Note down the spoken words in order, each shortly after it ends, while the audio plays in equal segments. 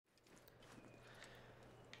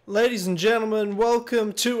Ladies and gentlemen,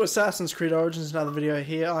 welcome to Assassin's Creed Origins, another video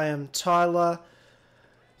here. I am Tyler,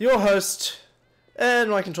 your host, and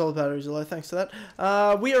my controller batteries are low, thanks to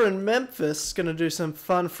that. We are in Memphis, going to do some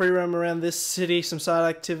fun free roam around this city, some side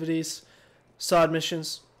activities, side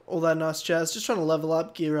missions, all that nice jazz. Just trying to level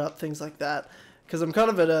up, gear up, things like that. Because I'm kind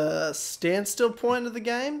of at a standstill point of the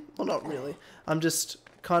game. Well, not really. I'm just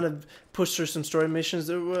kind of pushed through some story missions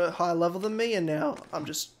that were higher level than me, and now I'm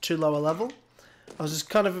just too low a level. I was just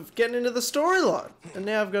kind of getting into the storyline, and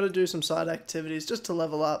now I've got to do some side activities just to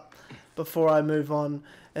level up before I move on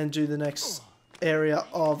and do the next area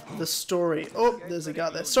of the story. Oh, there's a guy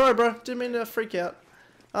there. Sorry, bro. Didn't mean to freak out.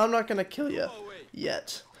 I'm not going to kill you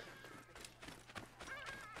yet.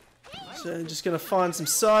 So I'm just going to find some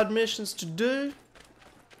side missions to do.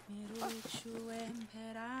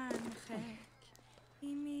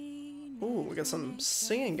 Ooh, we got some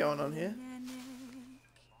singing going on here.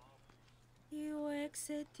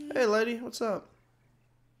 Hey lady, what's up?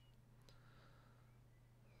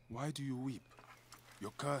 Why do you weep?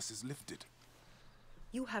 Your curse is lifted.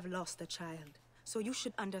 You have lost a child, so you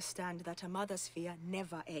should understand that a mother's fear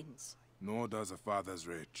never ends. Nor does a father's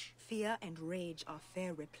rage. Fear and rage are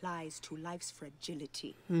fair replies to life's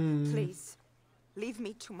fragility. Please, leave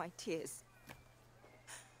me to my tears.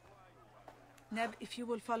 Neb, if you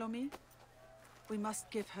will follow me, we must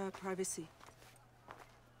give her privacy.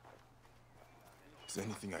 Is there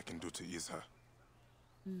anything I can do to ease her?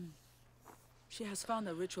 She has found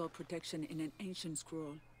a ritual protection in an ancient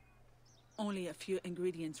scroll. Only a few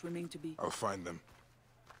ingredients remain to be... I'll find them.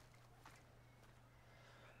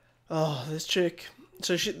 Oh, this chick.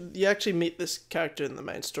 So you actually meet this character in the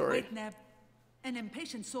main story. Wait, Neb. An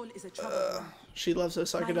impatient soul is a trouble. She loves her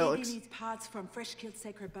My lady psychedelics. needs parts from fresh-killed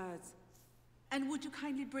sacred birds. And would you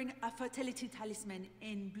kindly bring a fertility talisman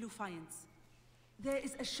in blue faience? There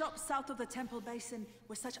is a shop south of the temple basin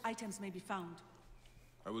where such items may be found.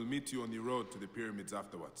 I will meet you on the road to the pyramids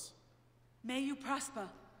afterwards. May you prosper.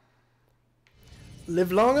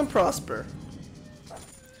 Live long and prosper.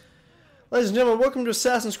 Ladies and gentlemen, welcome to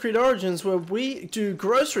Assassin's Creed Origins, where we do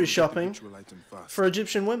grocery shopping Ritual item fast, for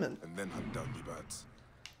Egyptian women. and then hunt down the birds.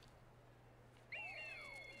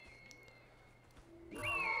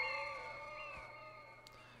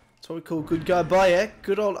 That's what we call good guy Bayek.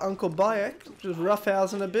 Good old Uncle Bayek. Just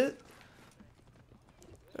roughhousing a bit.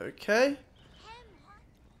 Okay.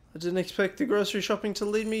 I didn't expect the grocery shopping to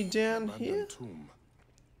lead me down here. Abandoned tomb.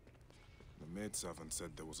 The maidservant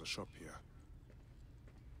said there was a shop here.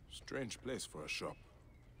 Strange place for a shop.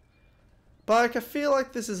 Bayek, I feel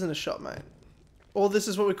like this isn't a shop, mate. Or this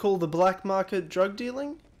is what we call the black market drug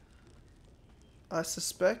dealing. I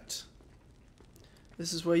suspect.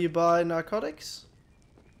 This is where you buy narcotics.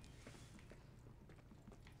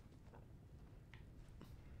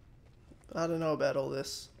 I don't know about all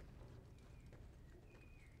this.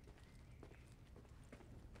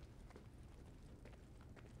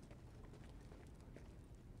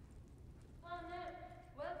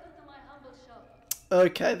 Welcome to my humble shop.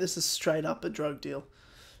 Okay, this is straight up a drug deal.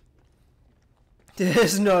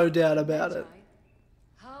 There's no doubt about it.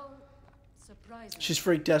 How surprising. She's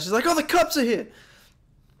freaked out. She's like, oh, the cops are here!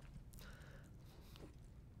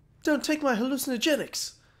 Don't take my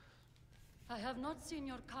hallucinogenics! I have not seen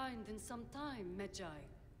your kind in some time, Magi.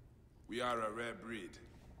 We are a rare breed.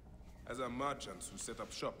 As are merchants who set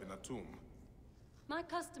up shop in a tomb. My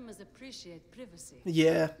customers appreciate privacy.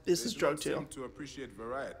 Yeah, this They is do drug not deal. seem to appreciate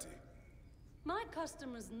variety. My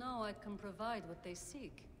customers know I can provide what they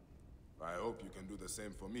seek. I hope you can do the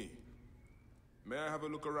same for me. May I have a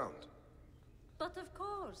look around? But of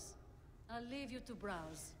course, I'll leave you to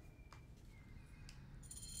browse.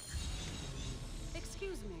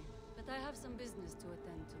 Excuse me, but I have some business to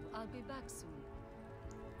attend to. I'll be back soon.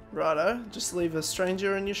 Righto, just leave a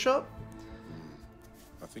stranger in your shop.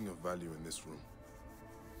 Nothing of value in this room.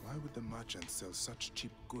 Why would the merchant sell such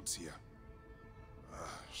cheap goods here?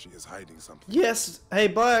 She is hiding something. Yes, hey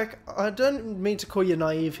Bayek, I don't mean to call you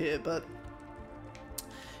naive here, but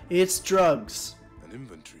it's drugs. An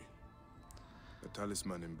inventory. The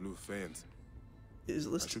talisman in blue faience. Is I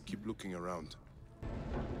listed. should keep looking around.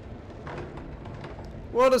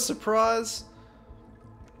 What a surprise!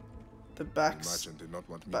 The The backs. merchant did not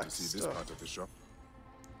want me back to see this stuff. part of the shop.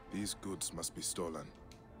 These goods must be stolen.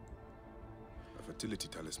 A fertility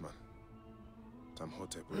talisman.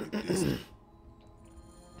 Tamhotep will be pleased.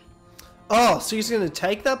 Oh, so he's gonna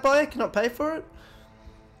take that Bayek, not pay for it?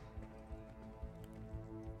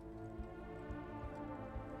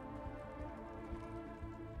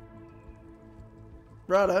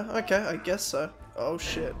 Righto, okay, I guess so. Oh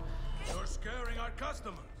shit. You're scaring our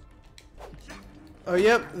customers. Oh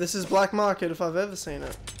yep, this is black market if I've ever seen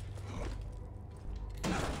it.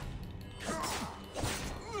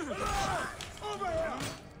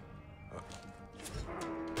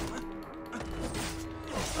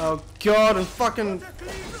 god, and fucking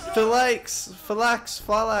Philax,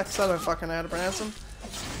 I don't fucking know how to pronounce them.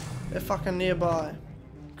 They're fucking nearby.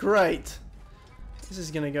 Great. This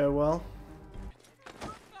is gonna go well.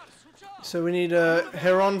 So we need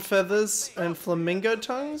heron feathers and flamingo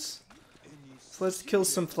tongues. So let's kill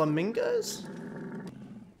some flamingos.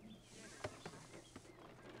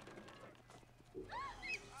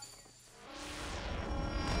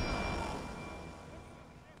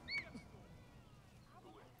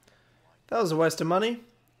 That was a waste of money.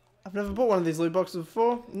 I've never bought one of these loot boxes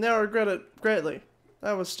before. Now I regret it greatly.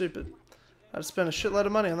 That was stupid. I spent a shitload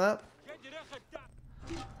of money on that.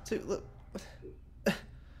 Dude, look.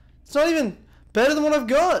 It's not even better than what I've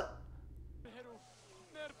got.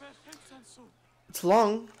 It's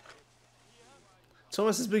long. It's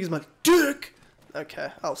almost as big as my dick. Okay,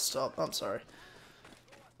 I'll stop. I'm sorry.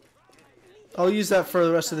 I'll use that for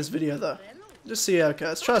the rest of this video though. Just see how it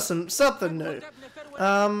goes. Try something new.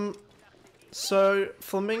 So,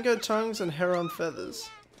 flamingo tongues and heron feathers.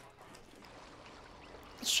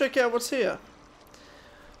 Let's check out what's here.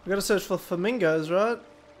 We gotta search for flamingos, right?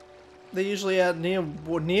 They're usually out near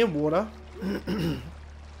water.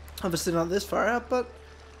 Obviously not this far out, but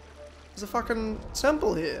there's a fucking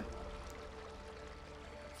temple here.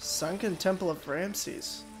 Sunken Temple of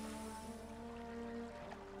Ramses.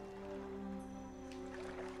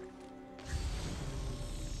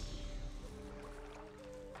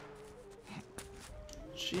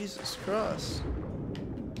 Jesus Christ.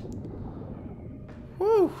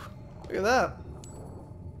 Woo! Look at that.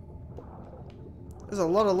 There's a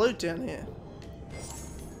lot of loot down here.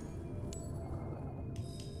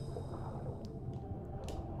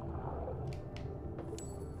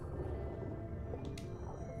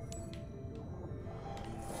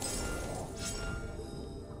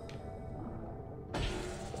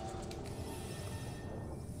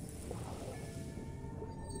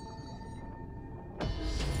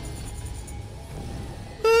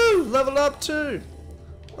 Level up too.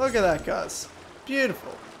 Look at that, guys.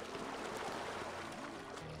 Beautiful.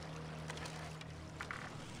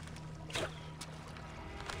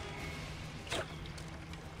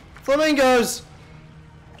 Flamingos.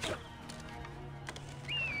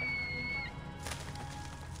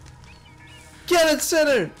 Get it,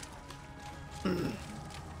 center.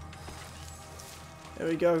 There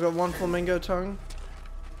we go. Got one flamingo tongue.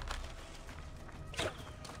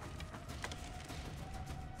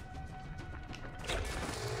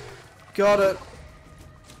 Got it.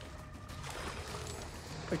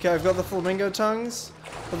 Okay, I've got the flamingo tongues.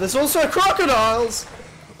 But there's also crocodiles!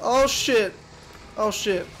 Oh shit. Oh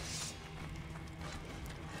shit.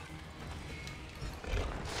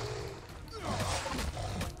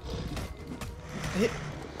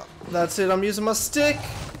 That's it, I'm using my stick.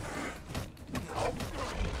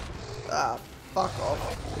 Ah, fuck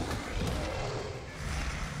off.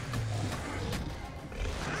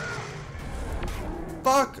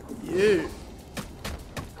 Fuck you.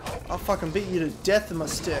 I'll fucking beat you to death with my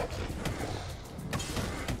stick.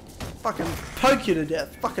 Fucking poke you to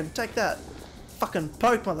death. Fucking take that. Fucking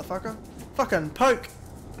poke, motherfucker. Fucking poke.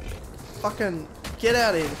 Fucking get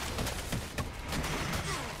out of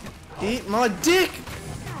here. Eat my dick.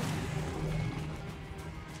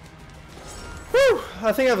 Whew.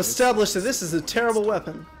 I think I've established that this is a terrible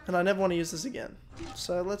weapon, and I never want to use this again.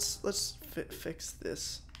 So let's fix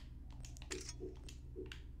this.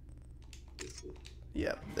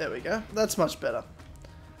 Yeah, there we go. That's much better.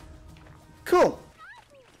 Cool.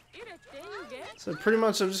 So pretty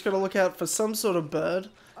much I've just got to look out for some sort of bird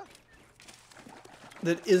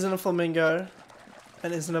that isn't a flamingo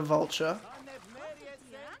and isn't a vulture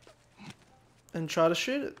and try to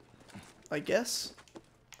shoot it. I guess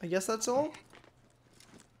that's all.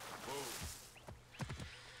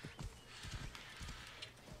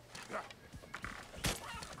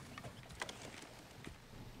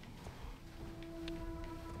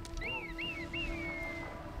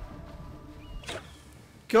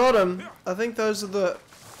 Got him. I think those are the...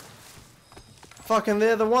 Fucking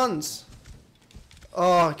they're the ones.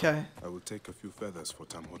 Oh, okay. I will take a few feathers for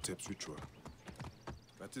Tamhotep's ritual.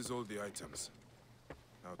 That is all the items.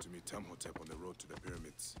 Now to meet Tamhotep on the road to the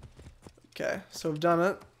pyramids. Okay, so we've done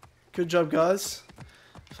it. Good job, guys.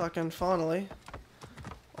 Fucking finally.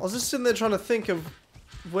 I was just sitting there trying to think of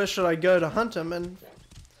where should I go to hunt him, and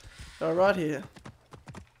they're right here.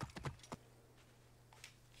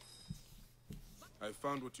 I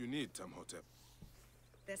found what you need, Tamhotep.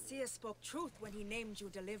 The seer spoke truth when he named you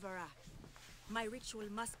Deliverer. My ritual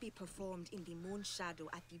must be performed in the moon shadow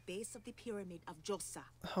at the base of the pyramid of Josa.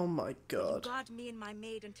 Oh my god. Guard me and my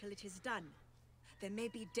maid until it is done. There may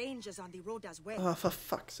be dangers on the road as well. Oh, for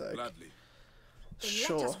fuck's sake. Gladly. Then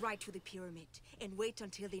Sure. let us ride to the pyramid and wait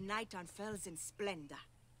until the night unfurls in splendor.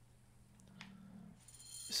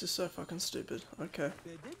 This is so fucking stupid. Okay.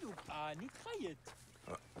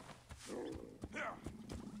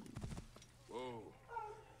 Whoa.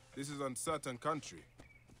 This is uncertain country.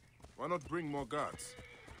 Why not bring more guards?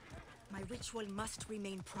 My ritual must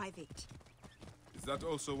remain private. Is that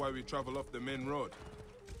also why we travel off the main road?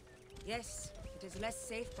 Yes, it is less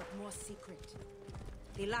safe but more secret.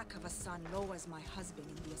 The lack of a son lowers my husband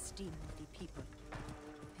in the esteem of the people.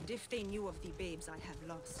 And if they knew of the babes I have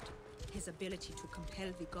lost, his ability to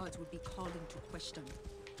compel the gods would be called into question.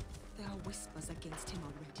 There are whispers against him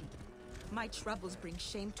already. My troubles bring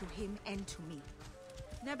shame to him and to me.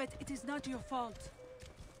 Nebbet, it is not your fault.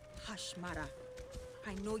 Hush, Mara.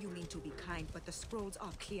 I know you mean to be kind, but the scrolls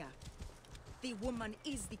are clear. The woman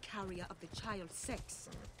is the carrier of the child's sex.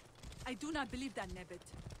 I do not believe that, Nebbet.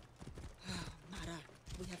 Mara,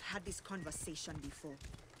 we have had this conversation before.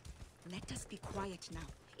 Let us be quiet now,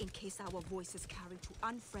 in case our voices carry to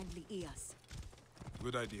unfriendly ears.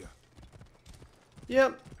 Good idea.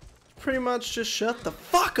 Yep. Pretty much just shut the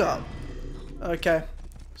fuck up. Okay.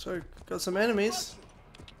 So, got some enemies.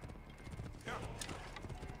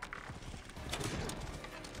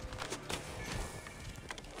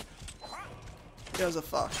 You guys are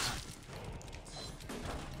fucked.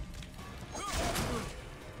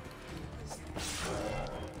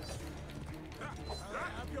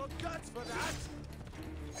 Have your guts for that.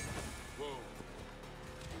 Whoa.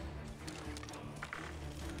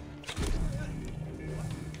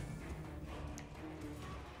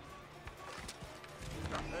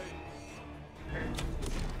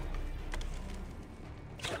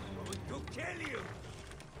 To kill you.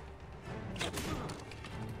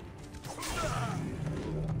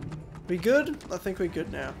 We good? I think we're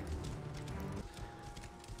good now.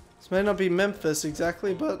 This may not be Memphis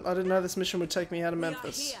exactly, but I didn't know this mission would take me out of We are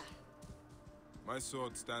Memphis. here. My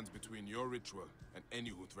sword stands between your ritual and any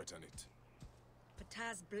who threaten it.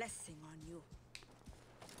 Ptah's blessing on you.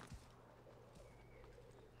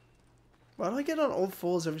 Why do I get on all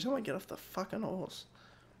fours every time I get off the fucking horse?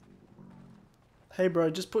 Hey bro,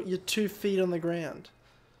 just put your 2 feet on the ground.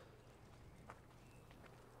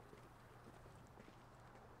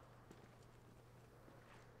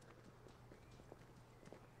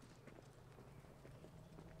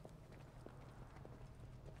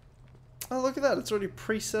 Oh, look at that. It's already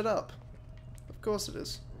pre-set up. Of course it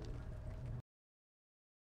is.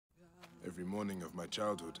 Every morning of my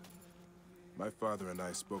childhood, my father and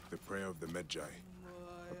I spoke the prayer of the Magi,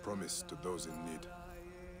 a promise to those in need.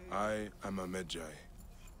 I am a Magi.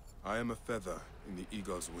 I am a feather in the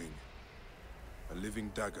eagle's wing, a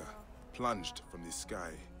living dagger plunged from the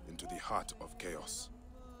sky into the heart of chaos.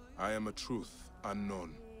 I am a truth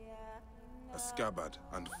unknown, a scabbard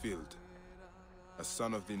unfilled, a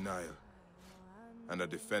son of the Nile, and a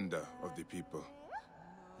defender of the people.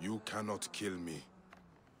 You cannot kill me,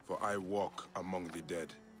 for I walk among the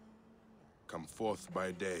dead. Come forth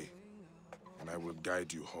by day, and I will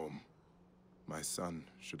guide you home. My son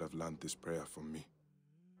should have learned this prayer from me.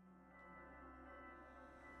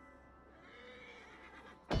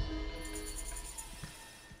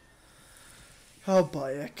 Oh,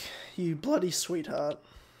 Bayek, you bloody sweetheart.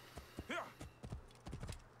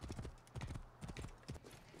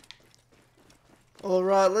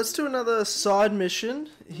 Alright, let's do another side mission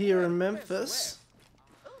here in Memphis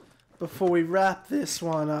before we wrap this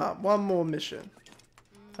one up. One more mission.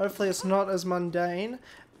 Hopefully it's not as mundane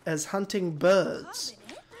as hunting birds.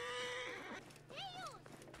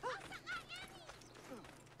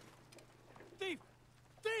 Thief!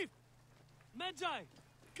 Thief! Magi!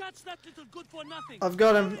 Catch that little good for nothing! I've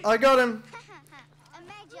got him. I got him. A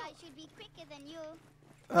magi should be quicker than you.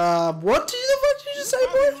 What did you just say,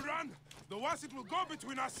 boy? You run! The worse it will go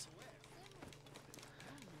between us!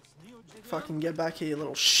 Fucking get back here, you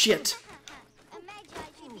little shit. A magi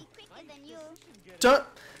should be quicker than you. Don't.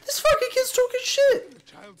 This fucking kid's talking shit. The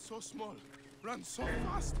child so small, runs so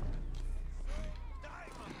fast.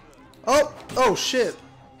 Oh, oh shit.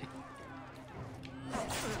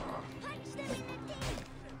 Punch them in the teeth.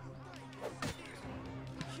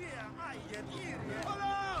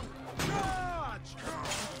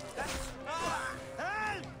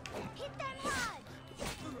 Hit them hard.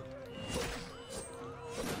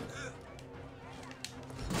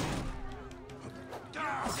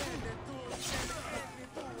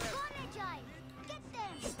 Go, magi. Get them.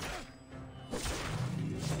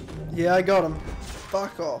 Yeah, I got him.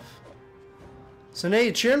 Fuck off. So now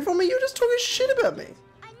you're cheering for me? You were just talking shit about me.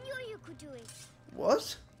 I knew you could do it.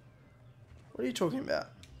 What? What are you talking about?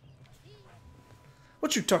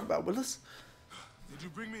 What you talking about, Willis? The Did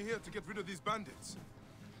you bring me here to get rid of these bandits?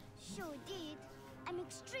 Sure did. I'm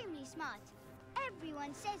extremely smart.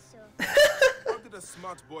 Everyone says so. How did a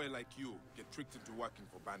smart boy like you get tricked into working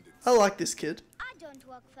for bandits? I like this kid. I don't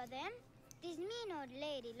work for them. This mean old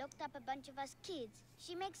lady locked up a bunch of us kids.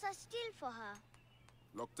 She makes us steal for her.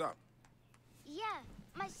 Locked up? Yeah,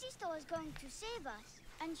 my sister was going to save us,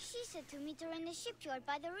 and she said to meet her in the shipyard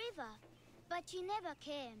by the river. But she never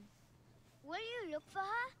came. Will you look for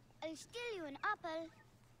her? I'll steal you an apple.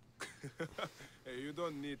 Hey, you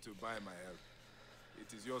don't need to buy my help.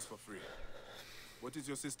 It is yours for free. What is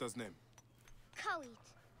your sister's name?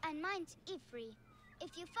 Kawit, and mine's Ifri.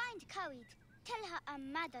 If you find Kawit, tell her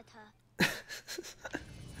I'm mad at her.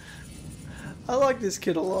 I like this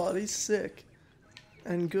kid a lot. He's sick.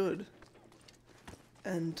 And good.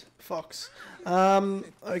 And Fox.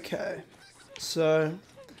 Okay. So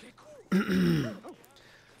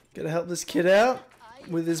gotta help this kid out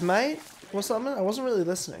with his mate or something. I wasn't really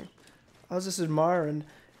listening. I was just admiring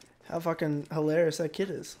how fucking hilarious that kid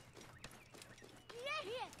is.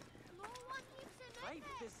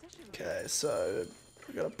 Okay, so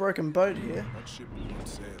we got a broken boat here. That ship won't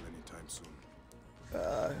sail anytime soon.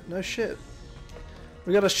 No shit.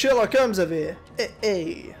 We got a Sherlock Holmes over here.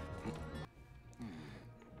 Hey.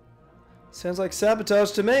 Sounds like sabotage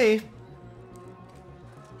to me.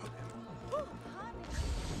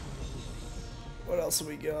 What else have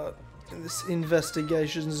we got in this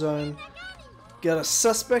investigation zone? Got a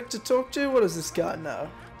suspect to talk to? What does this guy know?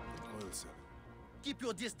 Oil seller. Keep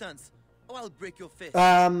your distance, or I'll break your face.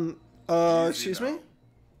 Excuse me?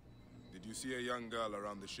 Did you see a young girl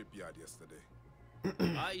around the shipyard yesterday?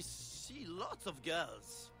 I see lots of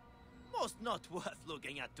girls. Most not worth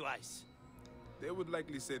looking at twice. They would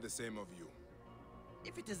likely say the same of you.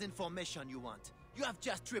 If it is information you want, you have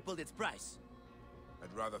just tripled its price.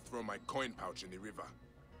 I'd rather throw my coin pouch in the river.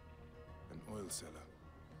 An oil seller.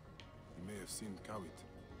 You may have seen Kawit.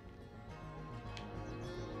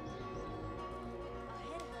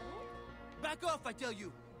 Back off, I tell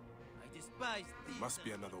you. I despise these. Must be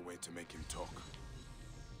another way to make him talk.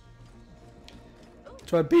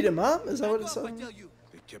 Do I beat him up? Is that Back what it's off, I saying? tell you.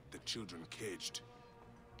 They kept the children caged.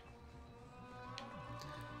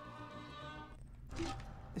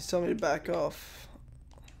 He's telling me to back off.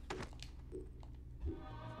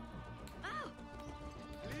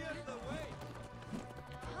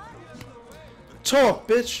 Talk,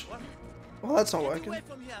 bitch! Well, that's not Get working. away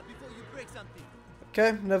from here before you break something.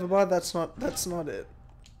 Okay, never mind. That's not it.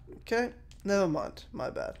 Okay, never mind. My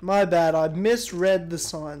bad. My bad. I misread the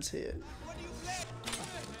signs here.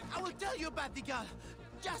 I will tell you about the girl.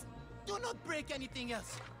 Just do not break anything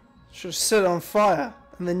else. Should have set it on fire,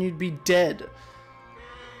 and then you'd be dead.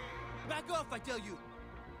 Back off, I tell you.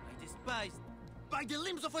 I despise. By the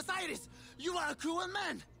limbs of Osiris, you are a cruel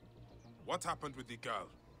man. What happened with the girl?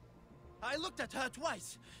 I looked at her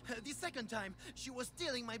twice. The second time, she was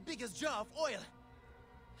stealing my biggest jar of oil.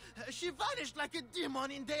 She vanished like a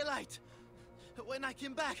demon in daylight. When I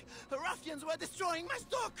came back, the ruffians were destroying my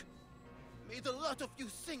stock. Made a lot of you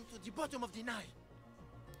sink to the bottom of the Nile.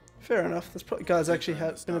 Fair enough. This guy's actually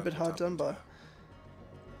been a bit hard done by.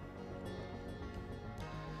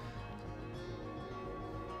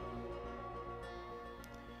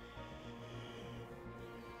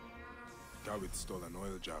 Kawit stole an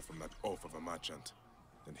oil jar from that oaf of a merchant,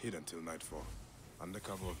 then hid until nightfall. Under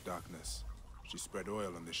cover of darkness, she spread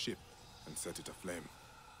oil on the ship and set it aflame.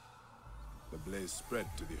 The blaze spread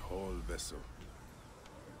to the whole vessel.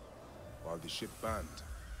 While the ship burned,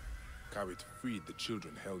 Kawit freed the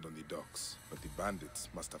children held on the docks, but the bandits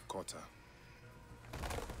must have caught her.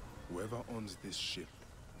 Whoever owns this ship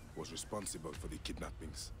was responsible for the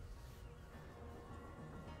kidnappings.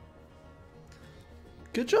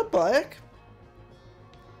 Good job, Bayek.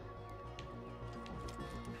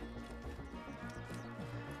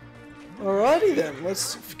 Alrighty then,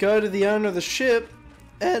 let's go to the owner of the ship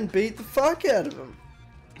and beat the fuck out of him.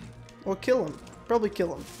 Or kill him. Probably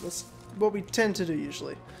kill him. That's what we tend to do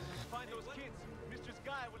usually. Find those kids. Mistress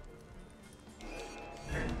Guy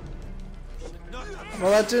will...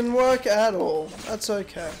 Well, that didn't work at all. That's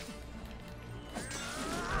okay.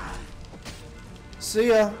 See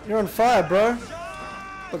ya. You're on fire, bro.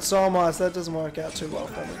 But so am I, so that doesn't work out too well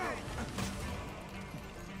for me.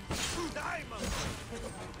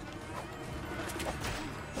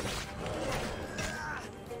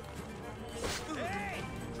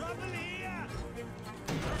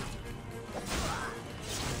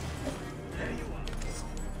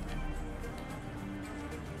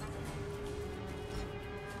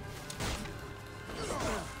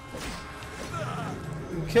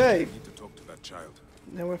 Okay, I need to talk to that child.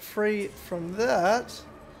 now we're free from that.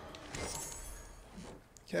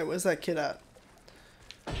 Okay, where's that kid at?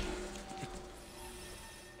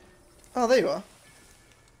 Oh, there you are.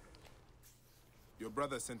 Your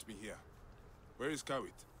brother sent me here. Where is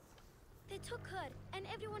Kawit? They took her and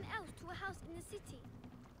everyone else to a house in the city.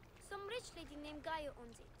 Some rich lady named Gaia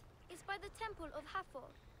owns it. It's by the temple of Hathor.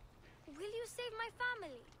 Will you save my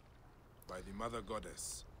family? By the Mother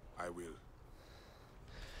Goddess, I will.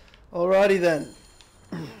 Alrighty then.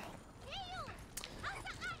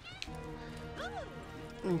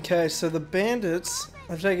 Okay, so the bandits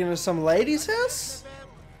have taken her to some lady's house?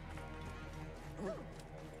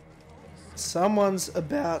 Someone's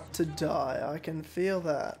about to die. I can feel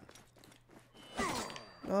that.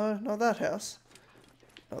 No, not that house.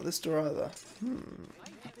 Not this door either.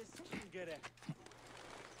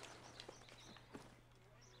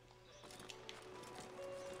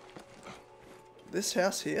 This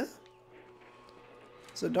house here?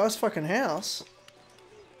 It's a nice fucking house.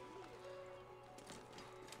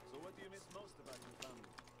 So what do you miss most about your family?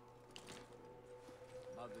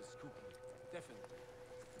 Mother's cooking, definitely.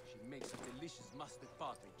 She makes a delicious mustard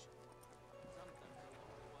partridge.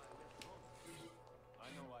 I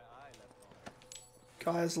know why I left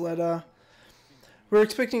home. Guy's letter. We're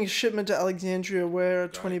expecting a shipment to Alexandria where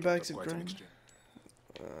 20 Guy bags took of quite an grain. exchange.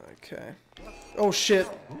 Okay. Oh shit.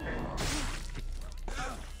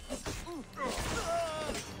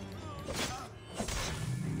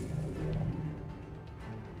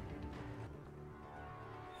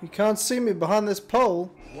 You can't see me behind this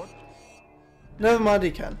pole. What? Never mind, he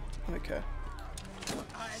can. Okay.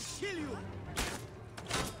 I'll kill you!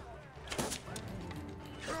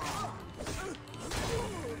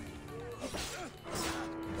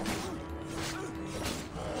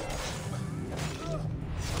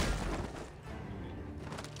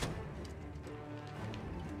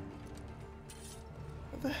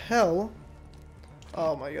 What the hell?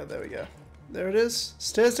 Oh my god, there we go. There it is.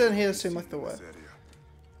 Stairs down here seem like the way. This area.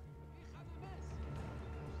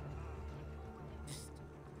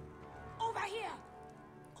 Over here!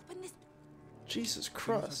 Open this, Jesus You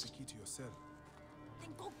have Christ. the key to your cell. then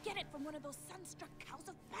go get it from one of those sunstruck cows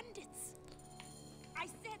of bandits. I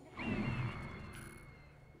said...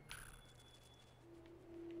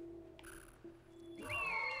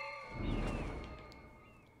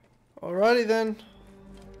 Alrighty then.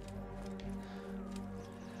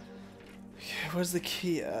 Okay, where's the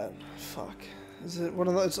key at? Fuck. Is it one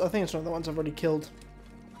of those? I think it's one of the ones I've already killed.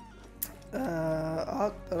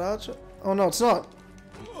 Archer? Oh no, it's not.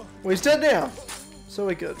 Well, he's dead now. So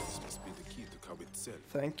we're good. This must be the key to Kawit's cell.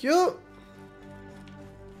 Thank you.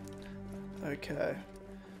 Okay.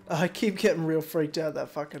 I keep getting real freaked out that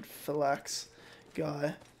fucking Philax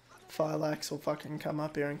guy. Philax will fucking come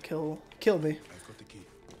up here and kill me. I've got the key.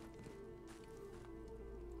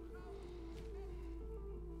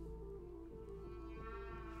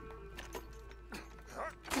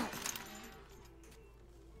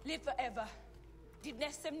 Live forever. Did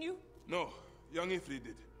Nessem knew? No, young Ifri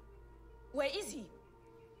did. Where is he?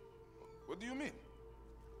 What do you mean?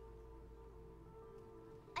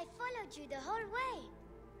 I followed you the whole way.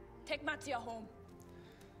 Take Mattia home.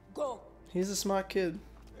 Go. He's a smart kid.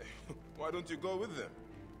 Why don't you go with them?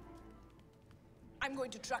 I'm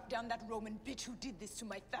going to track down that Roman bitch who did this to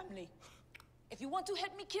my family. If you want to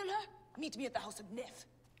help me kill her, meet me at the house of Neff.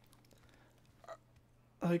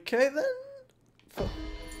 Okay then.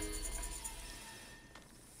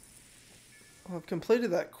 I've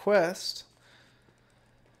completed that quest.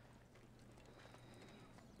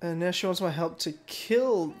 And now she wants my help to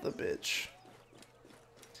kill the bitch.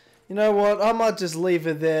 You know what? I might just leave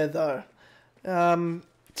her there though.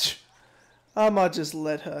 I might just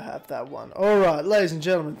let her have that one. Alright, ladies and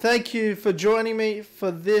gentlemen, thank you for joining me for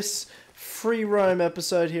this free roam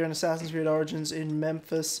episode here in Assassin's Creed Origins in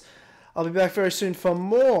Memphis. I'll be back very soon for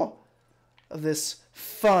more of this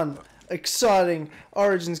fun, exciting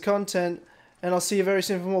Origins content. And I'll see you very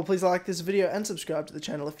soon for more. Please like this video and subscribe to the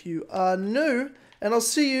channel if you are new. And I'll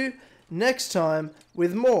see you next time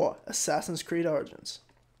with more Assassin's Creed Origins.